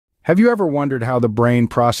Have you ever wondered how the brain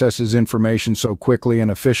processes information so quickly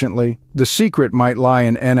and efficiently? The secret might lie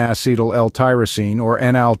in N-Acetyl L-Tyrosine, or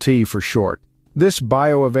NALT for short. This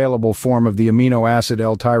bioavailable form of the amino acid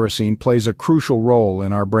L-tyrosine plays a crucial role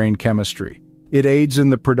in our brain chemistry. It aids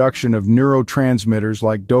in the production of neurotransmitters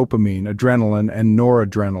like dopamine, adrenaline, and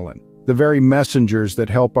noradrenaline, the very messengers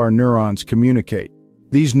that help our neurons communicate.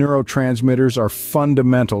 These neurotransmitters are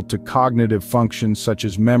fundamental to cognitive functions such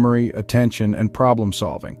as memory, attention, and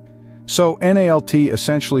problem-solving. So NALT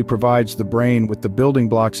essentially provides the brain with the building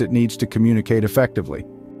blocks it needs to communicate effectively.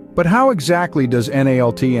 But how exactly does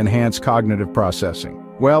NALT enhance cognitive processing?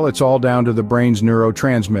 Well, it's all down to the brain's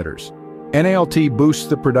neurotransmitters. NALT boosts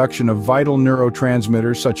the production of vital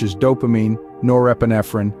neurotransmitters such as dopamine,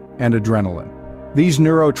 norepinephrine, and adrenaline. These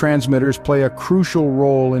neurotransmitters play a crucial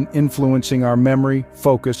role in influencing our memory,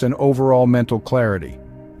 focus, and overall mental clarity.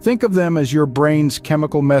 Think of them as your brain's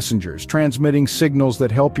chemical messengers, transmitting signals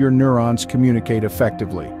that help your neurons communicate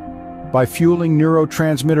effectively. By fueling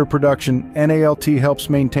neurotransmitter production, NALT helps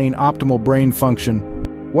maintain optimal brain function.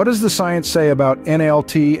 What does the science say about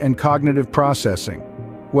NALT and cognitive processing?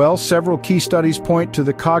 Well, several key studies point to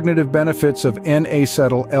the cognitive benefits of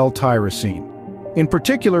N-Acetyl L-Tyrosine. In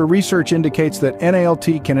particular, research indicates that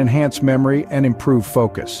NALT can enhance memory and improve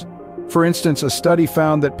focus. For instance, a study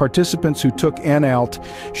found that participants who took NALT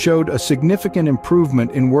showed a significant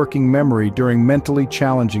improvement in working memory during mentally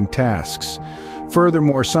challenging tasks.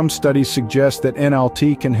 Furthermore, some studies suggest that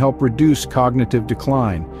NALT can help reduce cognitive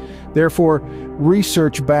decline. Therefore,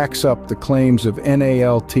 research backs up the claims of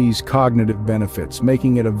NALT's cognitive benefits,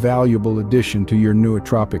 making it a valuable addition to your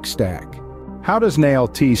nootropic stack. How does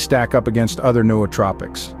NALT stack up against other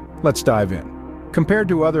nootropics? Let's dive in. Compared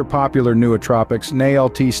to other popular nootropics,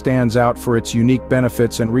 NALT stands out for its unique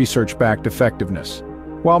benefits and research-backed effectiveness.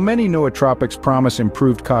 While many nootropics promise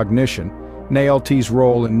improved cognition, NALT's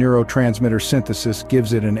role in neurotransmitter synthesis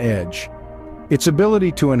gives it an edge. Its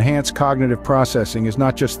ability to enhance cognitive processing is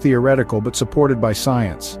not just theoretical but supported by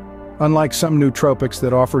science. Unlike some nootropics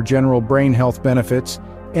that offer general brain health benefits,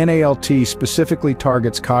 NALT specifically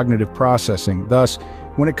targets cognitive processing. Thus,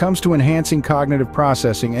 when it comes to enhancing cognitive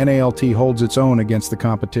processing, NALT holds its own against the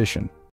competition.